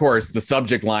 Well, of course, the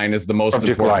subject line is the most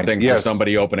important thing for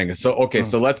somebody opening it. So, okay.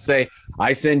 So let's say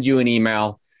I send you an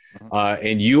email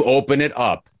and you open it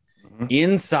up.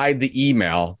 Inside the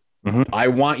email, I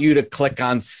want you to click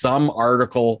on some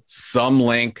article, some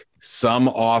link, some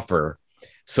offer,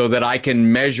 so that I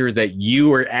can measure that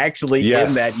you are actually in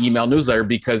that email newsletter,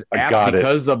 because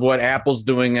of what Apple's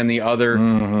doing and the other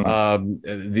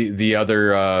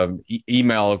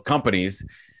email companies,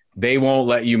 they won't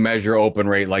let you measure open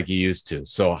rate like you used to.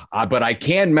 So, but I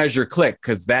can measure click,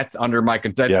 because that's under my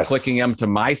clicking them to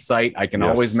my site. I can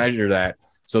always measure that.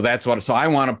 So so I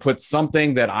want to put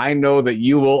something that I know that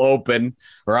you will open,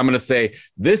 or I'm going to say,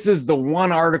 this is the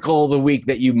one article of the week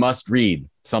that you must read,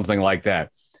 something like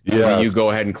that. So you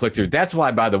go ahead and click through. That's why,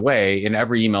 by the way, in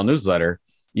every email newsletter,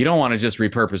 you don't want to just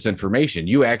repurpose information.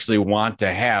 You actually want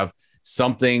to have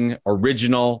something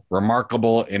original,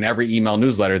 remarkable in every email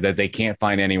newsletter that they can't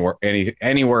find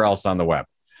anywhere else on the web.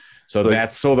 So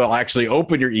so they'll actually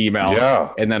open your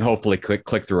email and then hopefully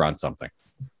click through on something.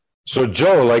 So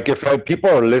Joe, like if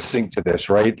people are listening to this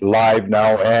right live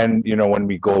now, and when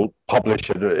we go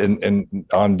publish it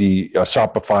on the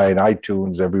Shopify and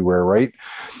iTunes everywhere, right?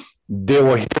 They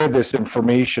will hear this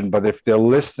information, but if they're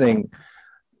listening,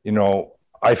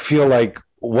 I feel like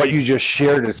what you just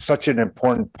shared is such an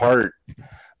important part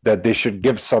that they should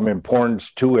give some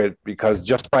importance to it, because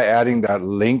just by adding that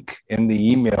link in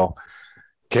the email,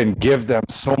 can give them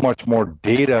so much more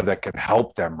data that can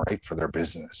help them, right, for their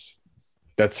business.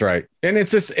 That's right. And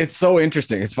it's so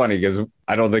interesting. It's funny because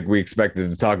I don't think we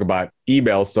expected to talk about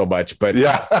email so much, but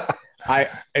yeah.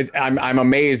 I'm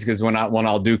amazed because when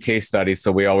I'll do case studies,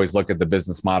 so we always look at the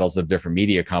business models of different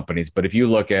media companies. But if you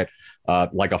look at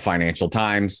like a Financial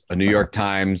Times, a New York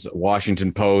Times,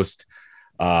 Washington Post,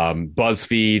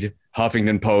 BuzzFeed,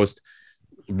 Huffington Post,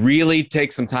 really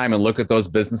take some time and look at those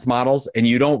business models, and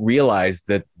you don't realize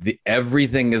that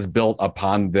everything is built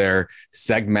upon their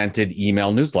segmented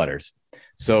email newsletters.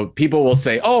 So people will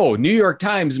say, oh, New York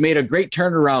Times made a great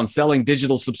turnaround selling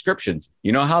digital subscriptions.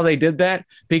 You know how they did that?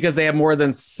 Because they have more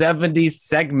than 70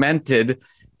 segmented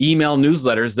email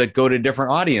newsletters that go to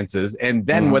different audiences. And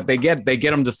then what they get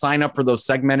them to sign up for those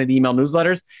segmented email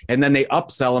newsletters, and then they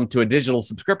upsell them to a digital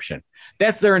subscription.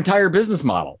 That's their entire business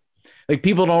model. Like,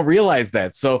 people don't realize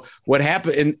that. So what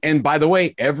happened, and by the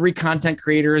way, every content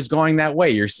creator is going that way.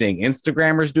 You're seeing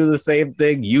Instagrammers do the same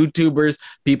thing, YouTubers,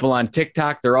 people on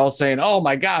TikTok, they're all saying, oh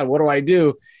my God, what do I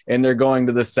do? And they're going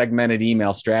to the segmented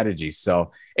email strategy.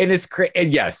 So, and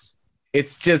yes,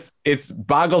 it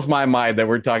boggles my mind that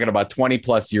we're talking about 20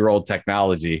 plus year old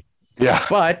technology. Yeah.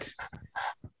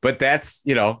 But that's,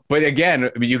 but again,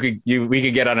 we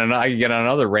could get on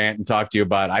another rant and talk to you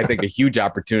about, I think a huge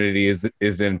opportunity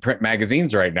is in print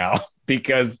magazines right now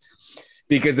because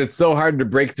it's so hard to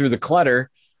break through the clutter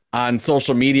on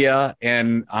social media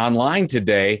and online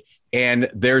today. And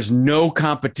there's no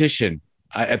competition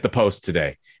at the Post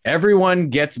today. Everyone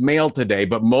gets mail today,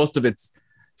 but most of it's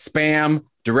spam,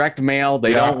 direct mail.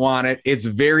 They don't want it. It's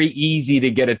very easy to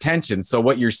get attention. So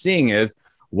what you're seeing is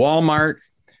Walmart,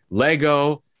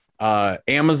 Lego,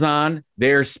 Amazon,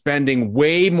 they're spending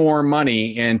way more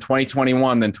money in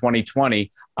 2021 than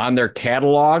 2020 on their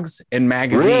catalogs and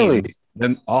magazines.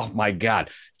 Really? Oh my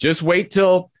God. Just wait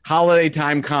till holiday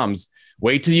time comes.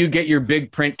 Wait till you get your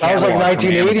big print catalog. That was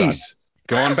like 1980s.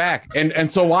 Going back. And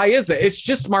so why is that? It's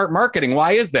just smart marketing.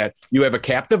 Why is that? You have a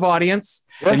captive audience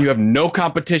and you have no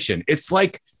competition. It's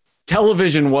like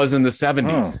television was in the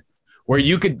 70s. Where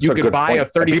you could buy a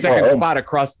 30-second spot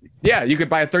across. Yeah, you could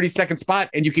buy a 30-second spot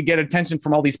and you could get attention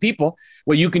from all these people.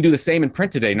 Well, you can do the same in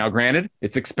print today. Now, granted,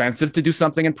 it's expensive to do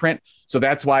something in print. So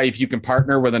that's why if you can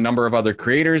partner with a number of other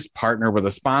creators, partner with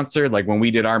a sponsor, like when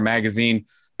we did our magazine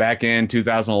back in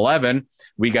 2011,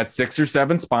 we got 6 or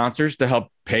 7 sponsors to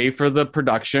help pay for the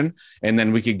production. And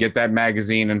then we could get that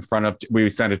magazine in front of, we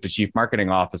sent it to chief marketing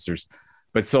officers.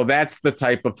 But so that's the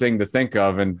type of thing to think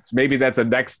of. And maybe that's a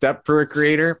next step for a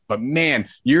creator. But man,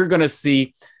 you're going to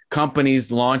see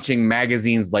companies launching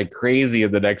magazines like crazy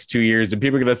in the next 2 years. And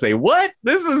people are going to say, what?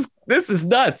 This is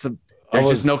nuts. There's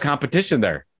just no competition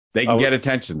there. They can get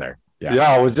attention there.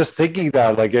 Yeah, I was just thinking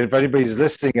that, like, if anybody's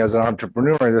listening as an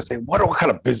entrepreneur, they're saying, what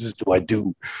kind of business do I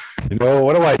do?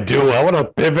 What do I do? I want to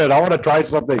pivot. I want to try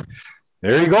something.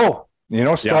 There you go.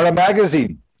 Start a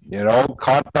magazine.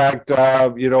 Contact,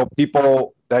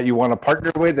 people that you want to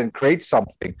partner with and create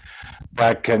something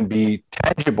that can be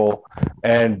tangible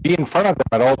and be in front of them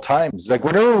at all times. Like,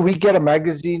 whenever we get a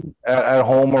magazine at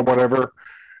home or whatever,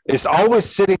 it's always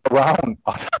sitting around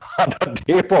on the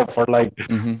table for like,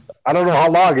 I don't know how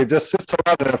long. It just sits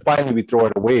around and then finally we throw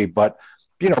it away. But,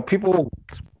 people,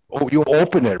 you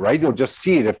open it, right? You'll just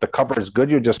see it. If the cover is good,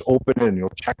 you'll just open it and you'll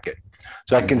check it.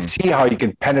 So I can see how you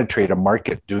can penetrate a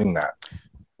market doing that.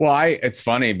 Well, it's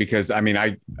funny because I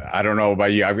don't know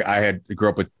about you. I grew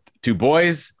up with 2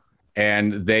 boys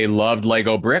and they loved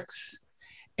Lego bricks,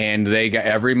 and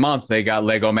every month they got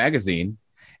Lego magazine,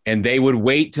 and they would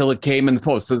wait till it came in the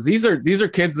post. So these are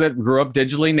kids that grew up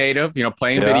digitally native,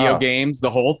 playing video games,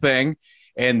 the whole thing.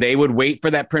 And they would wait for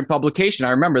that print publication. I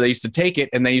remember they used to take it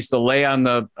and they used to lay on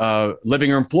the living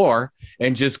room floor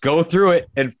and just go through it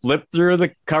and flip through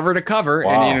the cover to cover.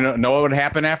 Wow. And know what would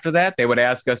happen after that? They would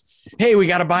ask us, hey, we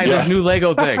got to buy this new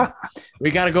Lego thing.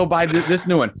 We got to go buy this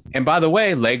new one. And by the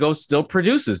way, Lego still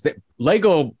produces.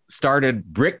 Lego started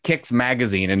Brick Kicks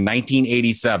magazine in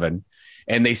 1987.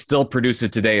 And they still produce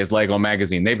it today as Lego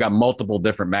magazine. They've got multiple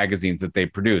different magazines that they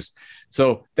produce.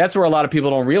 So that's where a lot of people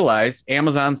don't realize.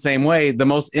 Amazon, same way. The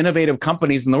most innovative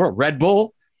companies in the world. Red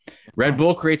Bull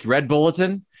creates Red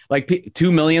Bulletin. Like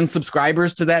 2 million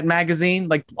subscribers to that magazine.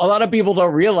 Like, a lot of people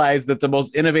don't realize that the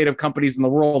most innovative companies in the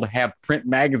world have print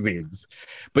magazines.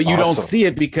 But you don't see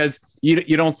it because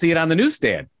you don't see it on the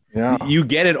newsstand. Yeah. You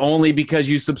get it only because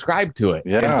you subscribe to it.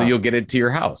 Yeah. And so you'll get it to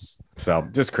your house. So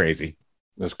just crazy.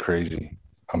 That's crazy.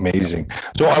 Amazing.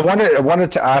 So I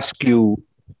wanted to ask you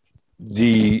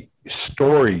the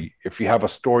story, if you have a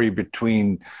story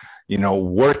between,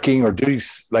 working or doing,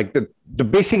 like the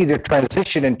basically the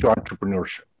transition into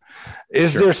entrepreneurship.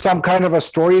 Is there some kind of a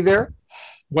story there?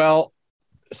 Well,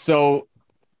 so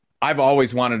I've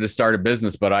always wanted to start a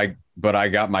business, but I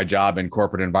got my job in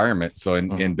corporate environment. So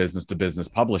in business to business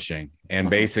publishing, and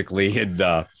basically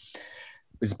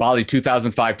it's probably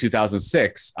 2005,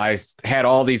 2006. I had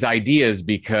all these ideas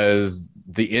because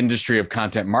the industry of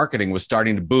content marketing was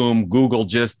starting to boom. Google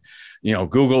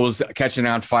was catching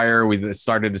on fire. We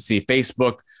started to see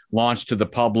Facebook launch to the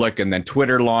public, and then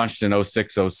Twitter launched in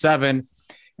 06, 07.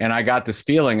 And I got this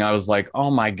feeling, I was like,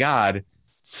 oh my God,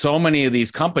 so many of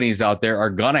these companies out there are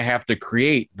going to have to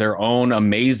create their own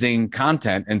amazing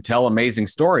content and tell amazing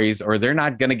stories, or they're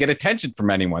not going to get attention from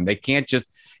anyone. They can't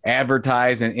just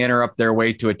advertise and interrupt their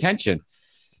way to attention.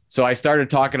 So I started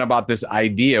talking about this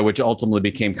idea, which ultimately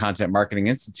became Content Marketing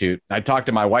Institute. I talked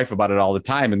to my wife about it all the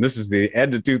time, and this is the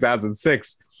end of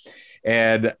 2006.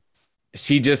 And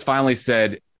she just finally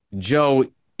said, Joe,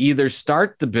 either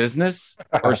start the business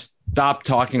or stop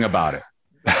talking about it.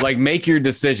 Like, make your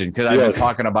decision, because I've been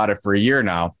talking about it for a year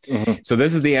now. So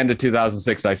this is the end of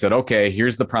 2006. I said, okay,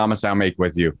 here's the promise I'll make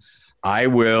with you. I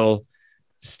will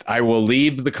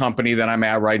leave the company that I'm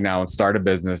at right now and start a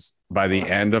business by the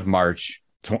end of March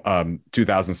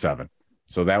 2007.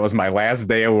 So that was my last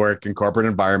day of work in corporate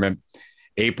environment.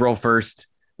 April 1st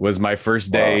was my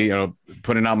first day,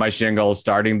 putting out my shingles,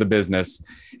 starting the business.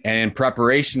 And in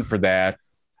preparation for that,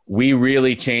 we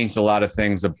really changed a lot of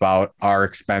things about our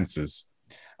expenses.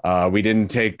 We didn't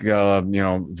take,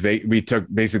 we took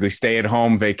basically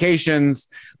stay-at-home vacations.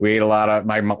 We ate a lot of,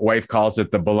 my wife calls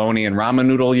it the bologna and ramen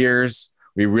noodle years.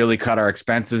 We really cut our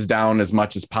expenses down as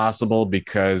much as possible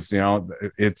because,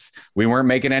 we weren't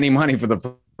making any money for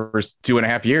the first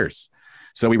 2.5 years.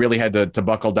 So we really had to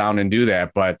buckle down and do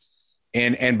that. But,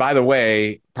 and by the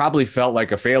way, probably felt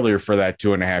like a failure for that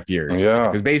 2.5 years. Yeah.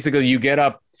 Because basically you get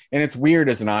up, and it's weird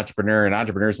as an entrepreneur, and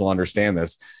entrepreneurs will understand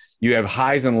this. You have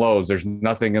highs and lows. There's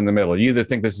nothing in the middle. You either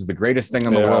think this is the greatest thing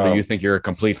in the world, or you think you're a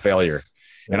complete failure.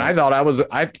 Yeah. And I thought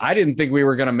I didn't think we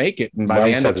were going to make it. And by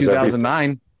the end of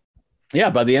 2009,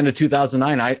 by the end of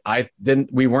 2009,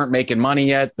 we weren't making money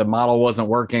yet. The model wasn't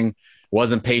working,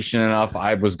 wasn't patient enough.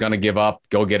 I was going to give up,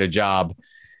 go get a job.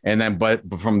 And then, but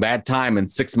from that time and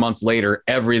 6 months later,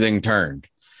 everything turned.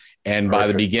 And by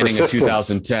the beginning of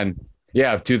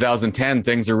 2010,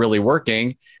 things are really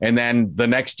working. And then the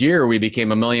next year we became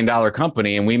 $1 million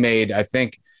company, and we made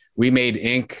Inc.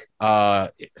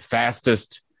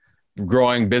 Fastest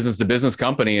growing business to business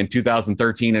company in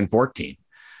 2013 and 14.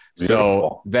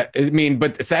 Beautiful. So but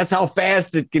that's how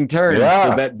fast it can turn.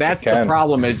 Yeah, so that's the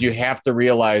problem, is you have to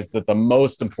realize that the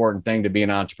most important thing to be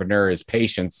an entrepreneur is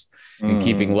patience and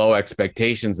keeping low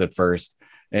expectations at first,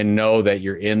 and know that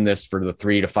you're in this for the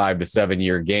 3 to 5 to 7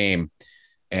 year game.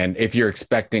 And if you're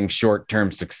expecting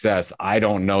short-term success, I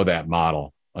don't know that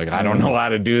model. Like, I don't know how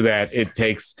to do that. It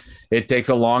takes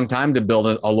a long time to build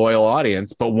a loyal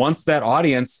audience. But once that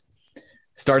audience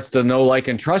starts to know, like,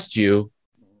 and trust you,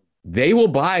 they will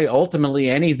buy ultimately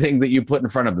anything that you put in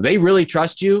front of them. They really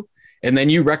trust you. And then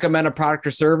you recommend a product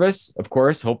or service. Of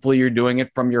course, hopefully you're doing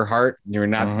it from your heart. You're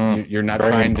not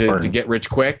trying to get rich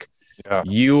quick. Yeah.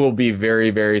 You will be very,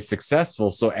 very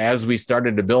successful. So as we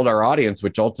started to build our audience,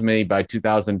 which ultimately by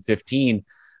 2015,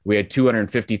 we had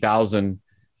 250,000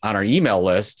 on our email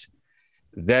list,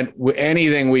 then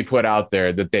anything we put out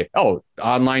there that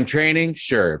online training,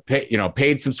 sure.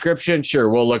 Paid subscription, sure.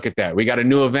 We'll look at that. We got a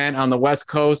new event on the West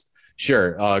Coast.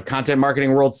 Sure. Content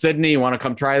Marketing World Sydney. You want to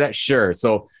come try that? Sure.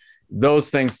 So those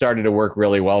things started to work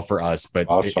really well for us, but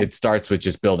awesome. It starts with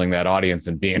just building that audience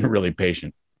and being really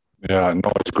patient. Yeah,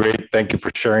 no, it's great. Thank you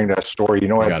for sharing that story.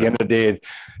 At the end of the day,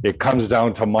 it comes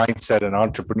down to mindset, and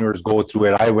entrepreneurs go through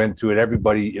it. I went through it.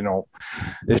 Everybody,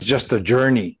 it's just a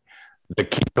journey. The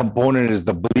key component is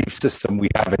the belief system we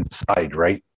have inside,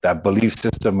 right? That belief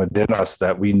system within us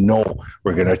that we know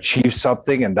we're going to achieve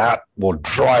something, and that will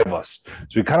drive us.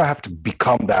 So we kind of have to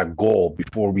become that goal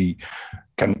before we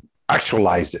can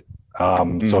actualize it.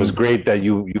 So it's great that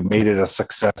you made it a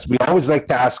success. We always like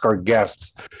to ask our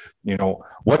guests,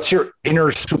 what's your inner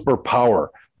superpower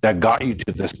that got you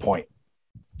to this point?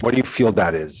 What do you feel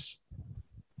that is?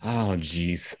 Oh,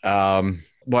 geez.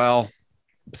 Well,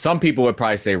 some people would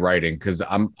probably say writing, because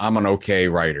I'm an okay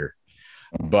writer,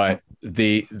 but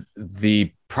the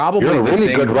probably you're a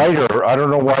really good writer. I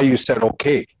don't know why you said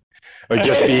okay. Or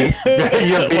just being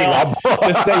you're being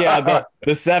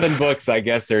the 7 books, I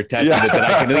guess, are testament that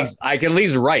I can at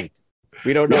least write.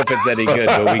 We don't know if it's any good,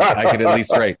 but I can at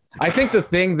least write. I think the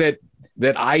thing that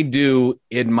I do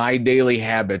in my daily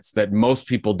habits that most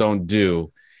people don't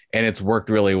do, and it's worked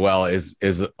really well, is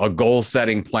a goal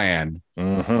setting plan.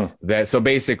 So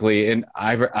basically, and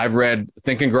I've read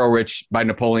Think and Grow Rich by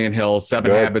Napoleon Hill, 7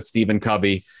 Habits, Stephen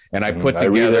Covey, and I put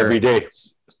together every day.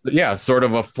 yeah, sort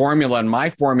of a formula. And my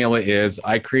formula is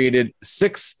I created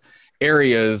 6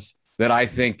 areas that I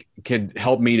think could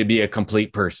help me to be a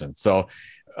complete person. So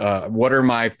what are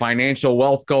my financial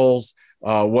wealth goals?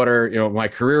 What are my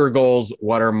career goals?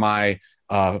 What are my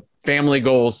family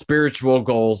goals, spiritual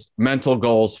goals, mental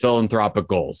goals, philanthropic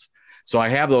goals? So I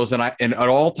have those, and at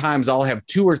all times I'll have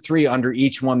 2 or 3 under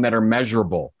each one that are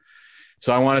measurable.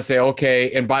 So I want to say,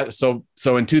 okay, and so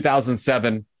in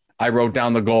 2007, I wrote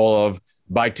down the goal of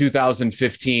by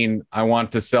 2015, I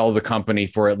want to sell the company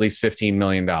for at least $15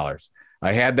 million.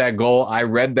 I had that goal. I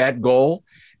read that goal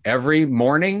every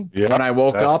morning when I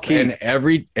woke up, and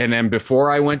then before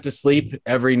I went to sleep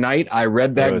every night, I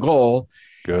read that goal.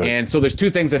 Good. And so there's 2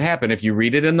 things that happen. If you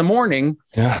read it in the morning,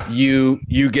 you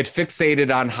get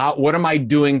fixated on what am I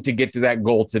doing to get to that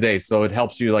goal today? So it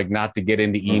helps you like not to get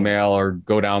into email or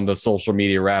go down the social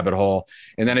media rabbit hole.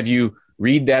 And then if you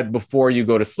read that before you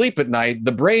go to sleep at night,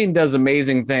 the brain does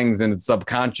amazing things in its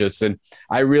subconscious. And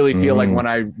I really feel like when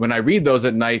I read those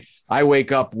at night, I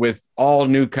wake up with all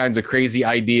new kinds of crazy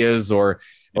ideas or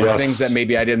things that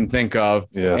maybe I didn't think of.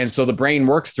 Yes. And so the brain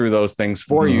works through those things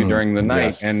for you during the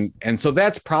night. Yes. And so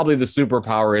that's probably the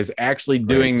superpower, is actually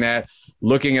doing that,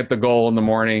 looking at the goal in the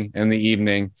morning and the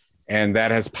evening. And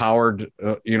that has powered,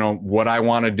 what I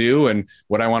want to do and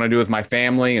what I want to do with my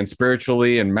family and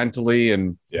spiritually and mentally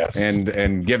and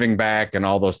giving back and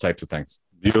all those types of things.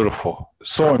 Beautiful.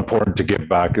 So important to give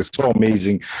back. It's so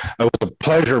amazing. It was a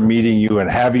pleasure meeting you and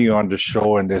having you on the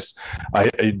show, and this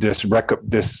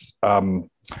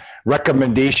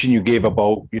recommendation you gave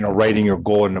about, writing your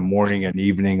goal in the morning and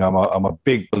evening. I'm a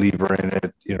big believer in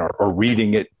it, or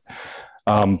reading it.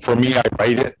 For me, I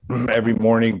write it every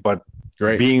morning, but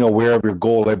being aware of your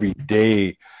goal every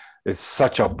day is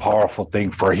such a powerful thing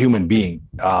for a human being.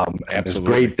 It's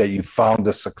great that you found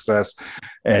the success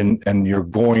and you're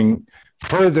going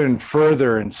further and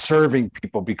further in serving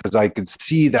people, because I could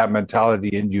see that mentality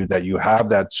in you, that you have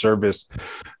that service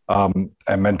and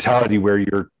mentality where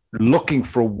you're looking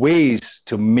for ways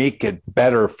to make it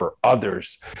better for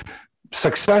others.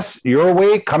 Success your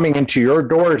way coming into your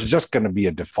door is just going to be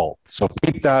a default. So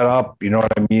keep that up. You know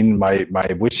what I mean? My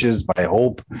wishes, my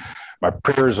hope, my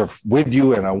prayers are with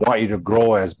you, and I want you to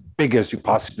grow as big as you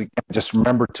possibly can. Just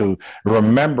remember to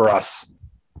remember us.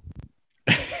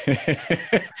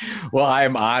 Well, I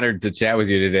am honored to chat with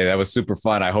you today. That was super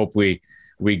fun. I hope we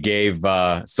gave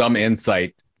some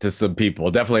insight to some people,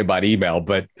 definitely about email,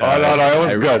 but it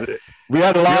was good. We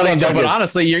had a lot of but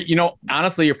honestly,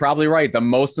 you're probably right. The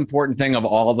most important thing of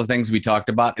all the things we talked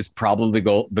about is probably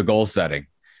the goal setting,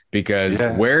 because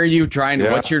where are you trying to,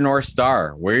 what's your North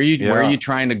Star? Where are you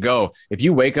trying to go? If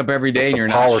you wake up every day and you're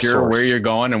not sure where you're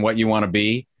going and what you want to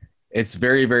be, it's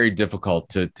very, very difficult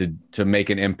to make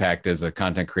an impact as a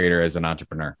content creator, as an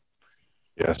entrepreneur.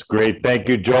 Yes, great. Thank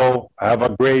you, Joe. Have a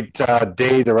great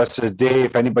day, the rest of the day.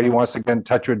 If anybody wants to get in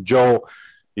touch with Joe,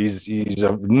 he's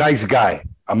a nice guy,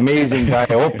 amazing guy,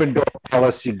 open door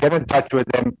policy. Get in touch with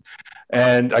him.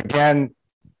 And again,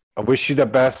 I wish you the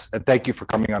best, and thank you for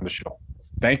coming on the show.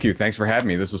 Thank you. Thanks for having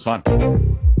me. This was fun.